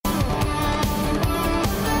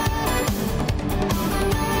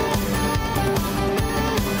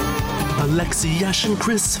Alexi Yashin,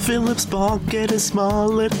 Chris Phillips, Bonkett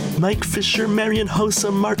Smollett, Mike Fisher, Marion Hossa,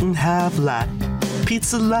 Martin Havlat,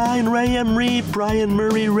 Pizza Line, Ray Emery, Brian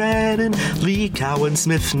Murray, Redden, Lee Cowan,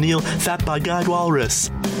 Smith, Neal, Fat by Guide Walrus,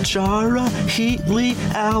 Chara, Heatley,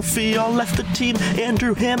 Alfie all left the team,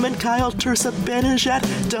 Andrew Hammond, Kyle Tursa,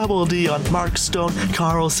 Benajat, Double D on Mark Stone,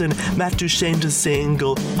 Carlson, Matt Duchesne to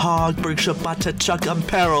single, Hogberg, Shabata, Chuck,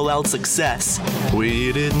 Unparalleled Success.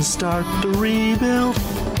 We didn't start the rebuild.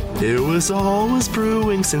 It was always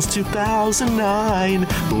brewing since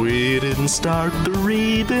 2009. We didn't start the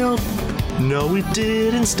rebuild. No, we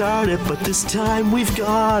didn't start it, but this time we've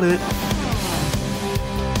got it.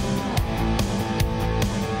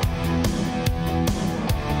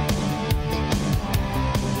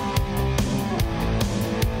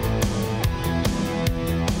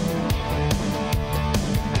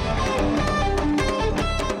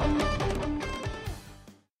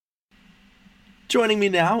 Joining me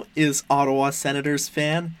now is Ottawa Senators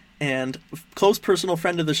fan and close personal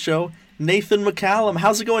friend of the show, Nathan MacCallum.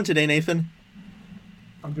 How's it going today, Nathan?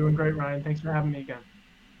 I'm doing great, Ryan. Thanks for having me again.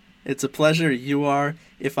 It's a pleasure. You are,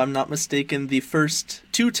 if I'm not mistaken, the first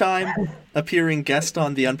two-time appearing guest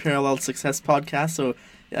on the Unparalleled Success Podcast, so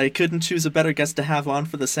I couldn't choose a better guest to have on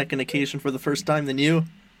for the second occasion for the first time than you.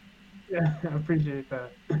 Yeah, I appreciate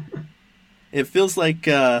that. It feels like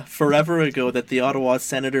forever ago that the Ottawa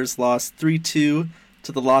Senators lost 3-2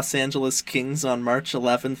 to the Los Angeles Kings on March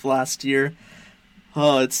 11th last year.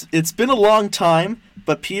 Oh, it's been a long time,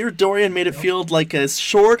 but Pierre Dorion made it feel like as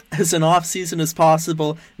short as an off-season as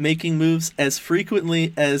possible, making moves as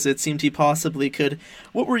frequently as it seemed he possibly could.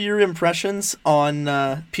 What were your impressions on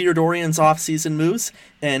Pierre Dorion's off-season moves,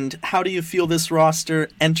 and how do you feel this roster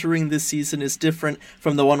entering this season is different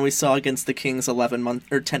from the one we saw against the Kings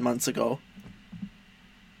 10 months ago?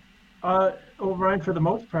 Well, Ryan, for the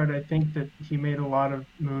most part, I think that he made a lot of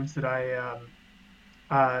moves that I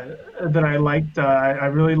liked. I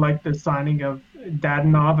really liked the signing of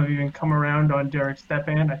Dadonov. I've even come around on Derek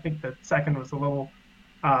Stepan. I think the second was a little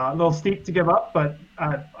steep to give up, but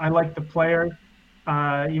I like the player.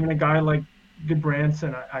 Even a guy like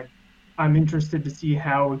Goodbranson, I'm interested to see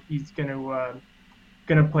how he's gonna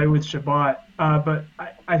play with Shabbat. But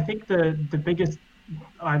I think the biggest,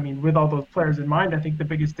 with all those players in mind, I think the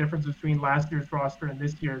biggest difference between last year's roster and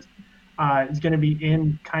this year's is going to be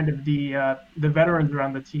in kind of the veterans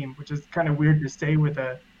around the team, which is kind of weird to say with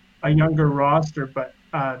a younger roster. But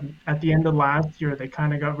at the end of last year, they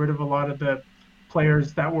kind of got rid of a lot of the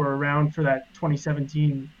players that were around for that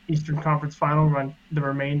 2017 Eastern Conference Final run, the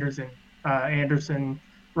remainders in Anderson,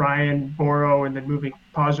 Ryan, Boro, and then moving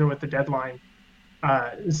Pajot at the deadline.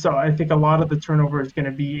 So I think a lot of the turnover is going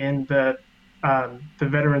to be in the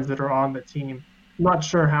veterans that are on the team. I'm not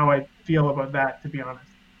sure how I feel about that, to be honest.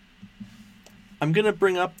 I'm going to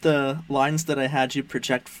bring up the lines that I had you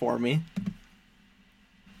project for me.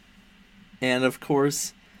 And of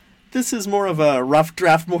course, this is more of a rough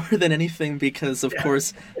draft more than anything because, of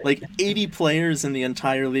course, like 80 players in the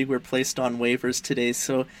entire league were placed on waivers today.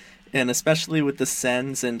 So, and especially with the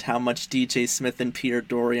Sens and how much DJ Smith and Pierre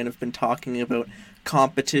Dorion have been talking about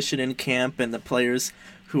competition in camp and the players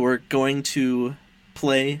who are going to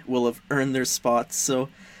play will have earned their spots. So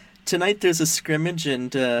tonight there's a scrimmage,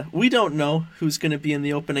 and we don't know who's going to be in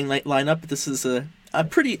the opening night lineup. This is a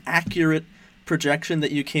pretty accurate projection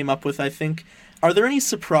that you came up with, I think. Are there any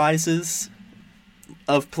surprises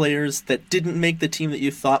of players that didn't make the team that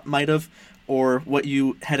you thought might have, or what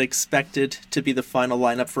you had expected to be the final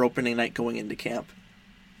lineup for opening night going into camp?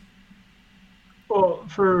 Well,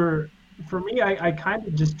 for me, I kind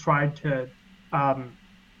of just tried to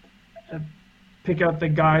pick out the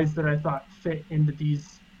guys that I thought fit into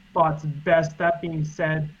these spots best. That being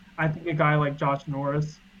said, I think a guy like Josh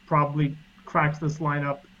Norris probably cracks this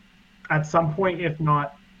lineup at some point, if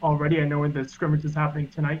not already. I know when the scrimmage is happening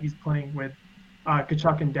tonight, he's playing with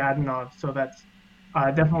Tkachuk and Dadonov, so that's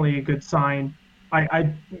definitely a good sign.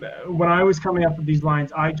 When I was coming up with these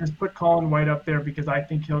lines, I just put Colin White up there because I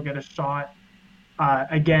think he'll get a shot.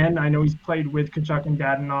 Again, I know he's played with Tkachuk and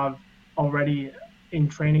Dadonov already in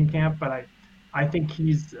training camp, but I think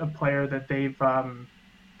he's a player that they've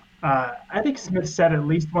I think Smith said at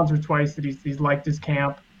least once or twice that he's liked his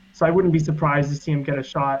camp, so I wouldn't be surprised to see him get a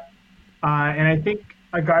shot. And I think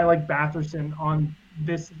a guy like Batherson on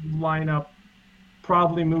this lineup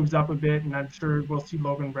probably moves up a bit, and I'm sure we'll see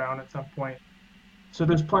Logan Brown at some point. So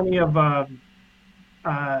there's plenty of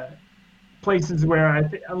places where,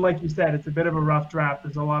 like you said, it's a bit of a rough draft.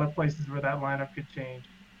 There's a lot of places where that lineup could change.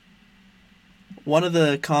 One of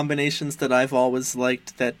the combinations that I've always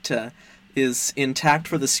liked that is intact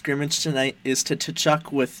for the scrimmage tonight is to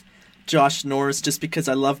Tkachuk with Josh Norris just because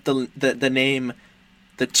I love the name,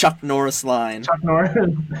 the Chuck Norris line. Chuck Norris,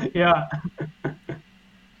 yeah.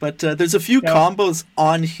 But there's a few Yeah. combos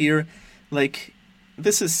on here. Like,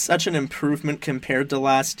 this is such an improvement compared to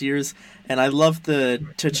last year's, and I love the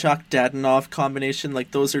Tkachuk Dadonov combination.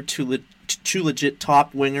 Like, those are two legit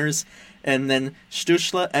top wingers. And then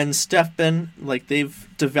Stützle and Steffen, like, they've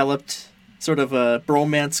developed sort of a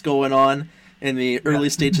bromance going on in the early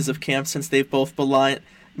stages of camp since they've both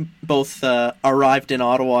arrived in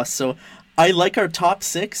Ottawa. So I like our top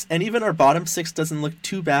six, and even our bottom six doesn't look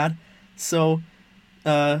too bad. So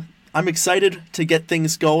I'm excited to get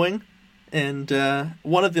things going. And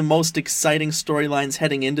one of the most exciting storylines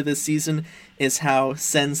heading into this season is how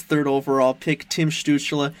Sen's third overall pick, Tim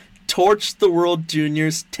Stützle, torched the World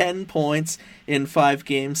Juniors, 10 points in 5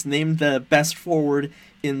 games, named the best forward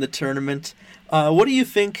in the tournament. What do you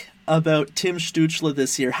think about Tim Stützle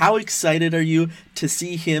this year? How excited are you to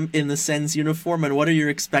see him in the Sens uniform, and what are your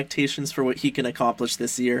expectations for what he can accomplish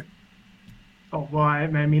this year? Oh, well, I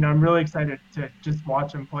mean, I'm really excited to just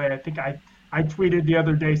watch him play. I think I tweeted the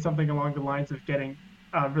other day something along the lines of getting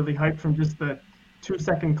really hyped from just the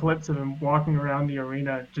 2-second clips of him walking around the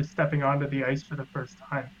arena, just stepping onto the ice for the first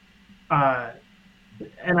time.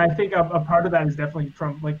 And I think a part of that is definitely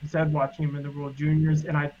from, like you said, watching him in the World Juniors,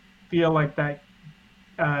 and I feel like that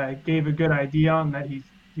gave a good idea on that he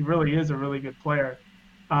really is a really good player.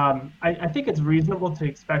 I think it's reasonable to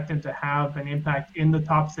expect him to have an impact in the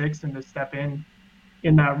top 6 and to step in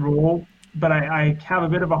that role, but I have a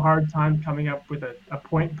bit of a hard time coming up with a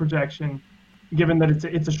point projection, given that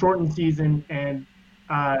it's a shortened season and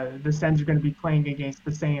the Sens are going to be playing against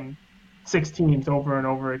the same 6 teams over and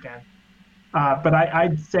over again. But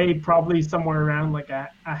I'd say probably somewhere around like a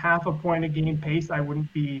half a point a game pace I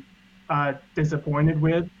wouldn't be disappointed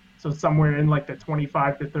with. So somewhere in like the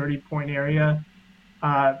 25 to 30 point area.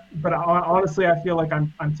 But honestly, I feel like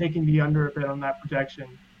I'm taking the under a bit on that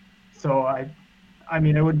projection. So I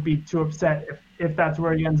mean, I wouldn't be too upset if that's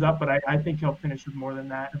where he ends up, but I think he'll finish with more than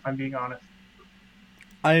that, if I'm being honest.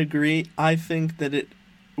 I agree. I think that it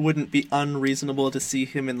wouldn't be unreasonable to see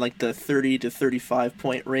him in like the 30 to 35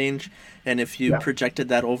 point range, and if you projected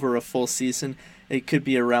that over a full season, it could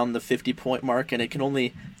be around the 50 point mark, and it can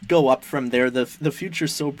only go up from there. The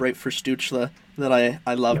future's so bright for Stützle that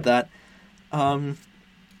I love that.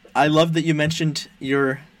 I love that you mentioned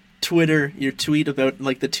your tweet about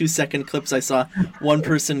like the 2-second clips. I saw one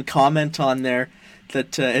person comment on there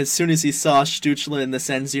that as soon as he saw Stützle in the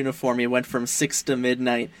Sens uniform, he went from 6 to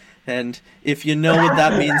midnight. And if you know what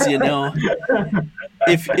that means, you know.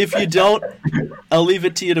 If you don't, I'll leave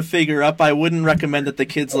it to you to figure up. I wouldn't recommend that the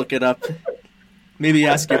kids look it up. Maybe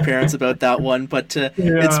ask your parents about that one. But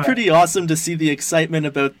it's pretty awesome to see the excitement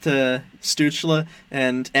about Stützle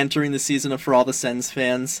and entering the season for all the Sens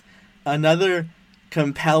fans. Another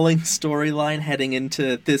compelling storyline heading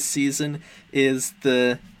into this season is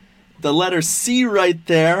the letter C right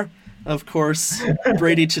there. Of course,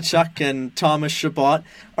 Brady Tkachuk and Thomas Chabot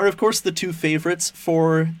are, of course, the two favorites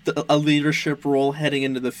for a leadership role heading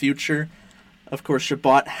into the future. Of course,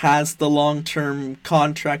 Chabot has the long-term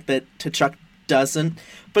contract that Tkachuk doesn't.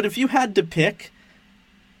 But if you had to pick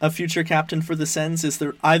a future captain for the Sens, is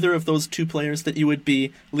there either of those two players that you would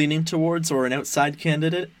be leaning towards or an outside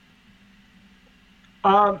candidate?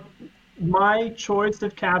 My choice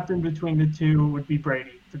of captain between the two would be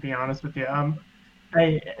Brady, to be honest with you.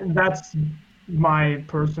 That's my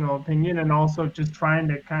personal opinion, and also just trying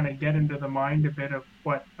to kind of get into the mind a bit of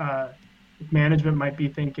what management might be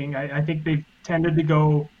thinking. I think they've tended to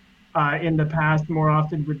go in the past more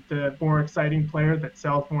often with the more exciting player that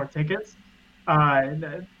sells more tickets.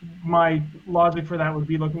 My logic for that would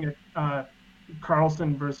be looking at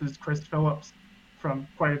Carlson versus Chris Phillips from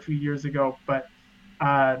quite a few years ago, but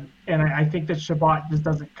and I think that Chabot just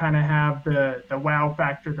doesn't kind of have the wow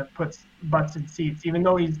factor that puts butts in seats, even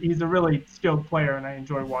though he's a really skilled player and I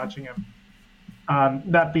enjoy watching him.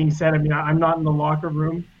 That being said, I mean, I'm not in the locker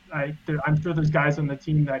room. I'm sure there's guys on the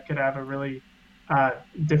team that could have a really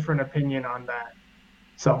different opinion on that.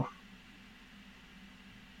 So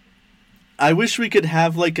I wish we could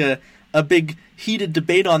have like a big heated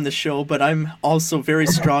debate on the show, but I'm also very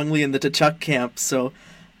strongly in the Tkachuk camp, so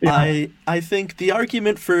yeah. I think the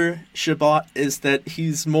argument for Chabot is that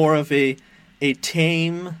he's more of a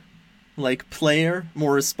tame like player,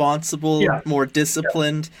 more responsible, more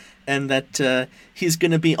disciplined, and that he's going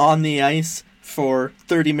to be on the ice for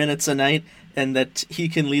 30 minutes a night, and that he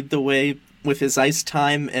can lead the way with his ice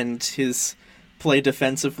time and his play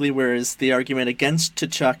defensively, whereas the argument against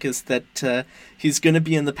Tkachuk is that he's going to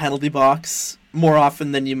be in the penalty box more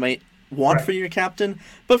often than you might want Right. for your captain.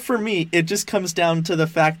 But for me, it just comes down to the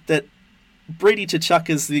fact that Brady Tkachuk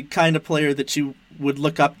is the kind of player that you would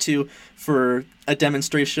look up to for a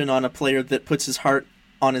demonstration on a player that puts his heart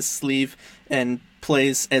on his sleeve and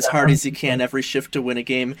plays as hard as he can every shift to win a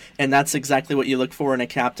game. And that's exactly what you look for in a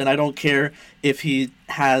captain. I don't care if he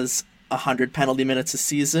has 100 penalty minutes a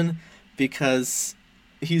season, because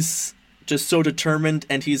he's just so determined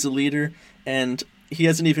and he's a leader, and he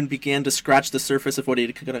hasn't even began to scratch the surface of what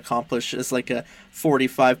he can accomplish as like a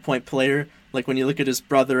 45-point player. Like when you look at his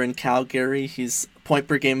brother in Calgary, he's a point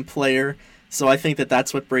per game player. So I think that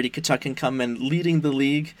that's what Brady Tkachuk can come, and leading the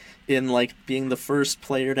league in like being the first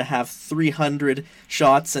player to have 300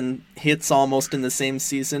 shots and hits almost in the same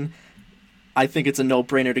season. I think it's a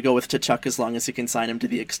no-brainer to go with Tkachuk as long as he can sign him to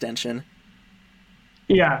the extension.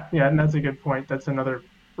 Yeah, and that's a good point. That's another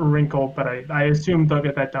wrinkle, but I assume they'll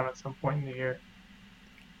get that done at some point in the year.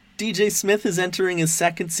 DJ Smith is entering his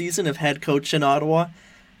second season of head coach in Ottawa.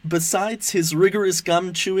 Besides his rigorous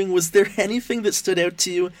gum chewing, was there anything that stood out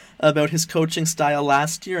to you about his coaching style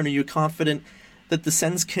last year, and are you confident that the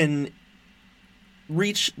Sens can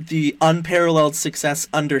reach the unparalleled success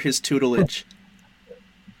under his tutelage?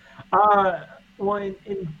 Well,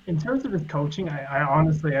 in terms of his coaching, I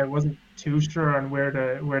honestly I wasn't too sure on where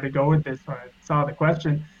to go with this when I saw the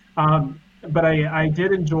question. But I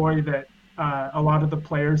did enjoy that a lot of the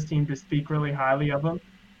players seemed to speak really highly of him.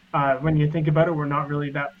 When you think about it, we're not really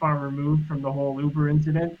that far removed from the whole Uber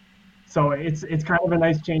incident, so it's kind of a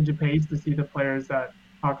nice change of pace to see the players that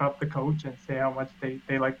talk up the coach and say how much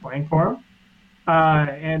they like playing for him.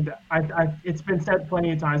 And it's been said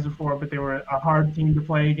plenty of times before, but they were a hard team to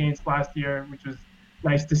play against last year, which was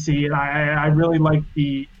nice to see. And I really liked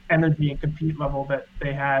the energy and compete level that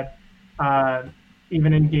they had,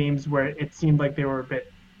 even in games where it seemed like they were a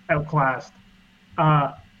bit outclassed.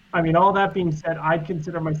 I mean, all that being said, I'd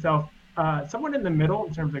consider myself somewhat in the middle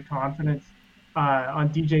in terms of confidence on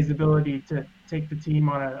DJ's ability to take the team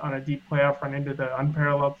on a deep playoff run into the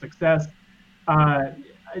unparalleled success.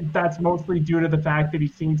 That's mostly due to the fact that he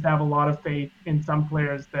seems to have a lot of faith in some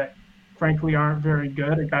players that frankly aren't very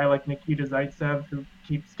good. A guy like Nikita Zaitsev, who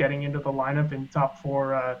keeps getting into the lineup in top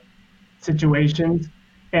four situations,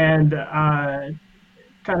 and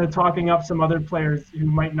kind of talking up some other players who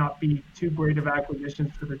might not be too great of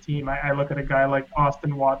acquisitions for the team. I look at a guy like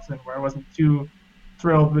Austin Watson, where I wasn't too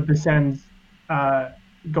thrilled with the Sens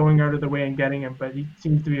going out of the way and getting him, but he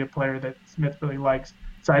seems to be a player that Smith really likes.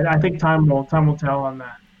 So I think time will tell on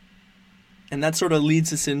that. And that sort of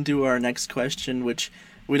leads us into our next question, which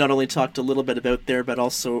we not only talked a little bit about there, but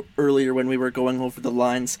also earlier when we were going over the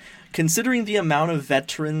lines. Considering the amount of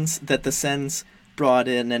veterans that the Sens brought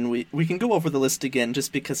in, and we can go over the list again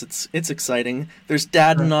just because it's exciting. There's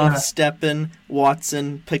Dadonov, Stepan,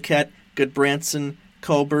 Watson, Paquette, Goodbranson,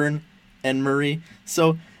 Coburn, and Murray.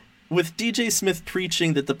 So with DJ Smith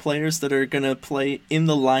preaching that the players that are going to play in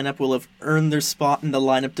the lineup will have earned their spot in the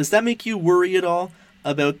lineup, does that make you worry at all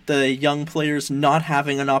about the young players not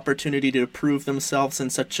having an opportunity to prove themselves in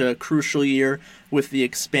such a crucial year with the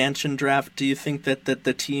expansion draft? Do you think that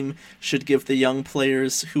the team should give the young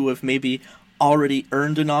players who have maybe already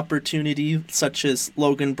earned an opportunity, such as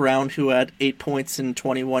Logan Brown, who had 8 points in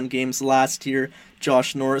 21 games last year,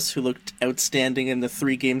 Josh Norris, who looked outstanding in the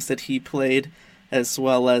 3 games that he played, as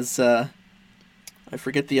well as I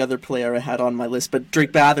forget the other player I had on my list, but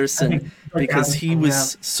Drake Batherson, because he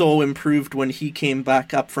was so improved when he came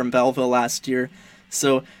back up from Belleville last year.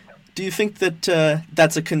 So do you think that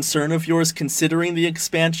that's a concern of yours, considering the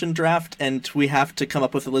expansion draft, and we have to come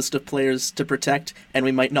up with a list of players to protect, and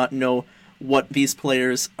we might not know what these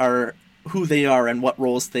players are, who they are, and what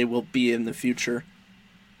roles they will be in the future?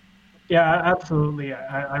 Yeah, absolutely.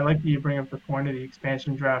 I like that you bring up the point of the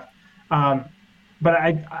expansion draft. But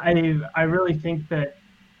I really think that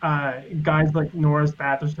guys like Norris,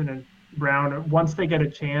 Batherson, and Brown, once they get a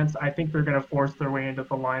chance, I think they're going to force their way into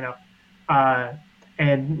the lineup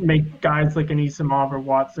and make guys like Anisimov or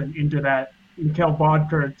Watson into that Mikhail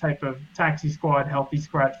Bodker type of taxi squad, healthy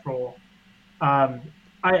scratch role.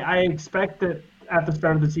 I expect that at the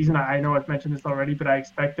start of the season, I know I've mentioned this already, but I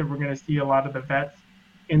expect that we're going to see a lot of the vets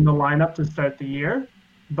in the lineup to start the year.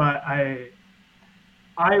 But I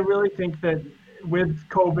really think that with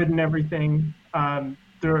COVID and everything,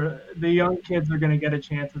 the young kids are going to get a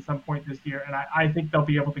chance at some point this year, and I think they'll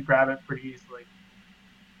be able to grab it pretty easily.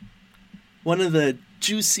 One of the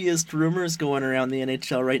juiciest rumors going around the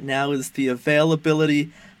NHL right now is the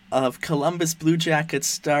availability of Columbus Blue Jackets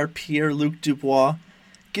star Pierre-Luc Dubois.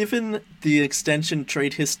 Given the extension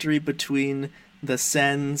trade history between the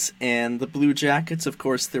Sens and the Blue Jackets, of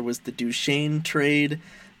course, there was the Duchesne trade,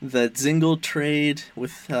 the Dzingel trade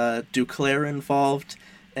with Duclair involved,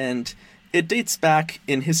 and it dates back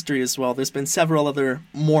in history as well. There's been several other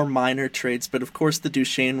more minor trades, but of course the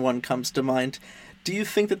Duchesne one comes to mind. Do you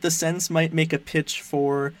think that the Sens might make a pitch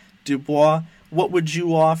for Dubois? What would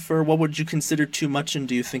you offer? What would you consider too much, and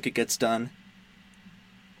do you think it gets done?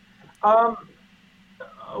 Well,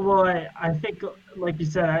 I think, like you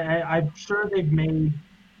said, I'm sure they've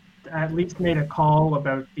at least made a call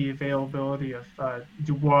about the availability of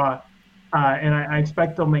Dubois, and I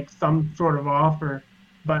expect they'll make some sort of offer.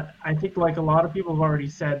 But I think, like a lot of people have already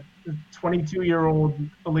said, 22-year-old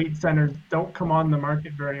elite centers don't come on the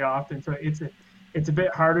market very often, so it's a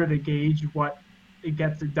bit harder to gauge what it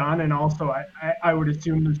gets it done. And also, I would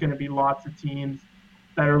assume there's going to be lots of teams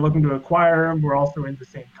that are looking to acquire him. We're also in the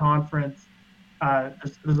same conference.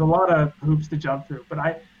 There's a lot of hoops to jump through, but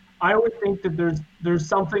I would think that there's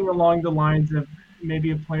something along the lines of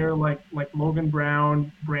maybe a player like Logan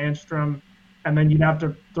Brown, Brandstrom, and then you'd have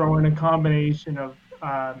to throw in a combination of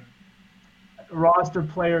roster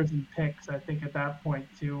players and picks, I think, at that point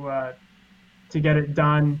to get it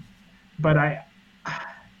done. But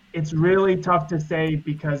it's really tough to say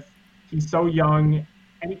because he's so young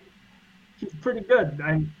and he's pretty good.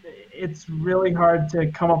 It's really hard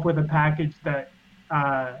to come up with a package that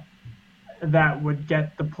would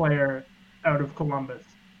get the player out of Columbus.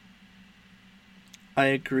 I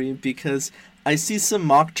agree, because I see some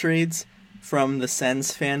mock trades from the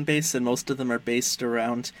Sens fan base, and most of them are based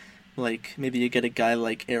around, like, maybe you get a guy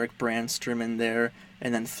like Eric Brandstrom in there,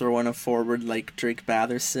 and then throw in a forward like Drake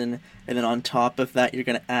Batherson, and then on top of that you're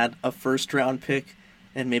going to add a first-round pick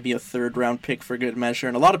and maybe a third-round pick for good measure.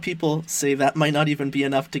 And a lot of people say that might not even be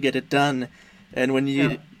enough to get it done. And when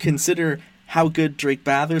you consider how good Drake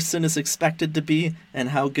Batherson is expected to be and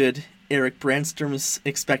how good Eric Brandstrom is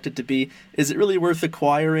expected to be, is it really worth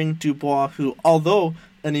acquiring Dubois, who, although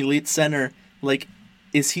an elite center, like,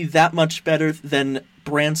 is he that much better than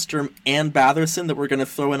Brandstrom and Batherson that we're going to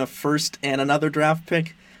throw in a first and another draft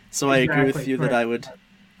pick? So I agree with you that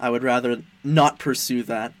I would rather not pursue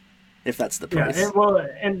that if that's the price. Yeah,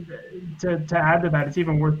 and to add to that, it's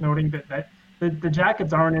even worth noting that the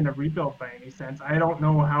Jackets aren't in a rebuild by any sense. I don't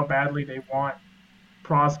know how badly they want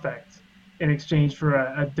prospects in exchange for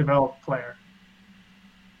a developed player.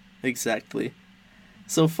 Exactly.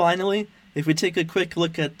 So finally, if we take a quick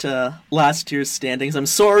look at last year's standings, I'm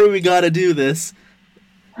sorry we got to do this.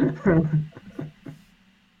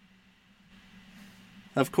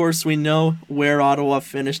 Of course, we know where Ottawa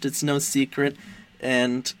finished. It's no secret.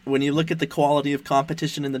 And when you look at the quality of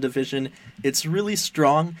competition in the division, it's really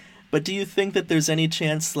strong. But do you think that there's any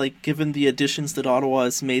chance, like, given the additions that Ottawa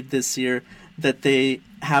has made this year, that they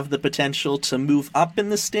have the potential to move up in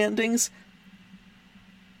the standings?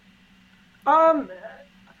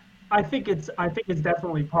 I think it's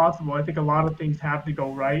definitely possible. I think a lot of things have to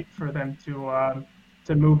go right for them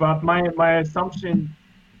to move up. My assumption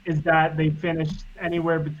is that they finished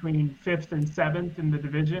anywhere between 5th and 7th in the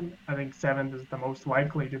division. I think 7th is the most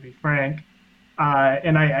likely, to be frank.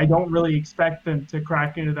 And I don't really expect them to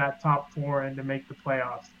crack into that top 4 and to make the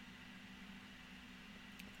playoffs.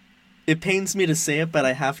 It pains me to say it, but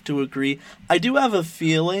I have to agree. I do have a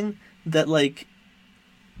feeling that, like,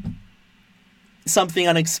 something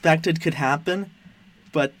unexpected could happen,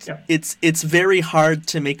 but it's very hard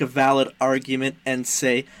to make a valid argument and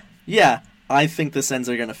say, yeah, I think the Sens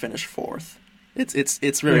are going to finish 4th.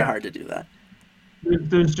 It's really hard to do that.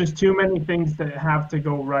 There's just too many things that have to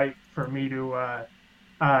go right for me to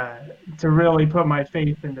really put my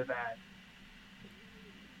faith into that.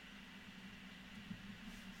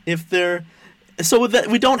 So that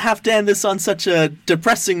we don't have to end this on such a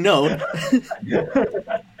depressing note.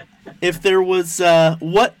 If there was,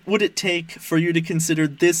 what would it take for you to consider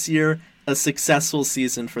this year a successful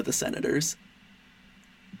season for the Senators?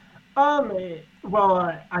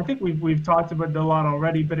 Well, I think we've talked about it a lot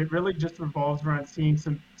already, but it really just revolves around seeing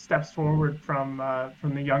some steps forward from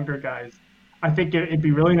the younger guys. I think it'd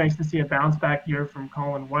be really nice to see a bounce back year from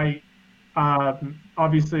Colin White.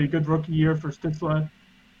 Obviously, a good rookie year for Stützle,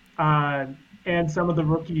 and some of the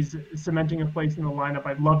rookies cementing a place in the lineup.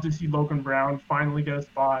 I'd love to see Logan Brown finally get a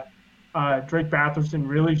spot. Drake Batherson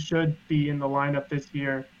really should be in the lineup this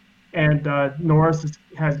year, and Norris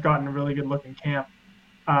has gotten a really good look in camp.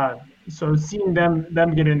 So seeing them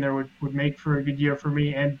get in there would make for a good year for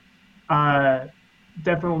me, and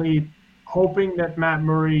definitely hoping that Matt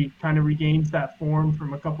Murray kind of regains that form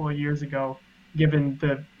from a couple of years ago, given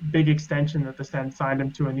the big extension that the Sens signed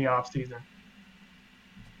him to in the offseason.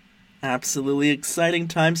 Absolutely exciting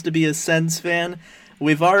times to be a Sens fan.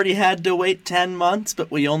 We've already had to wait 10 months, but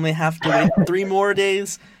we only have to wait 3 more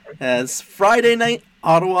days, as Friday night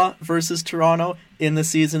Ottawa versus Toronto in the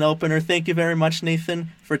season opener. Thank you very much,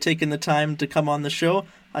 Nathan, for taking the time to come on the show.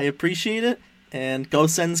 I appreciate it, and go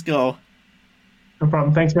Sens go. No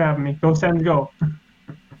problem. Thanks for having me. Go Sens go.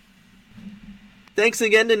 Thanks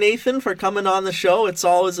again to Nathan for coming on the show. It's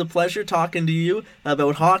always a pleasure talking to you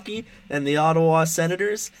about hockey and the Ottawa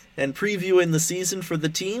Senators and previewing the season for the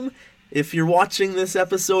team. If you're watching this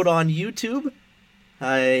episode on YouTube,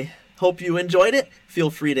 I hope you enjoyed it.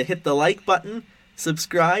 Feel free to hit the like button,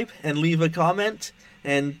 subscribe, and leave a comment.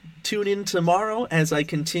 And tune in tomorrow as I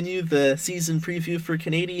continue the season preview for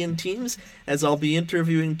Canadian teams, as I'll be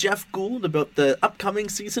interviewing Jeff Gould about the upcoming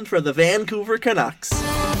season for the Vancouver Canucks.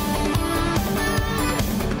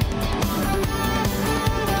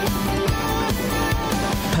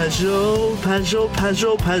 Peugeot.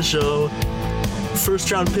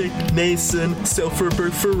 First round pick Mason,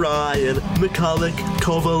 Silverberg for Ryan, McCulloch,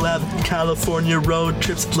 Kovalev, California road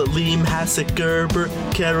trips, Lalim, Hasek, Gerber,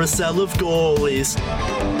 carousel of goalies.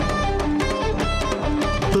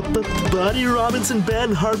 Buddy Robinson,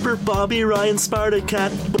 Ben Harper, Bobby Ryan,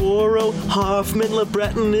 Spartacat, Boro, Hoffman,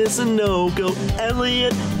 LeBreton is a no-go.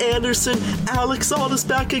 Elliott, Anderson, Alex Aldis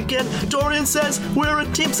back again. Dorian says, we're a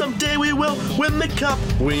team, someday we will win the cup.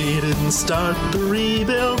 We didn't start the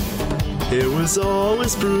rebuild. It was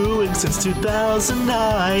always brewing since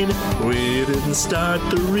 2009. We didn't start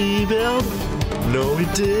the rebuild. No, we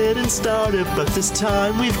didn't start it, but this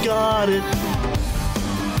time we've got it.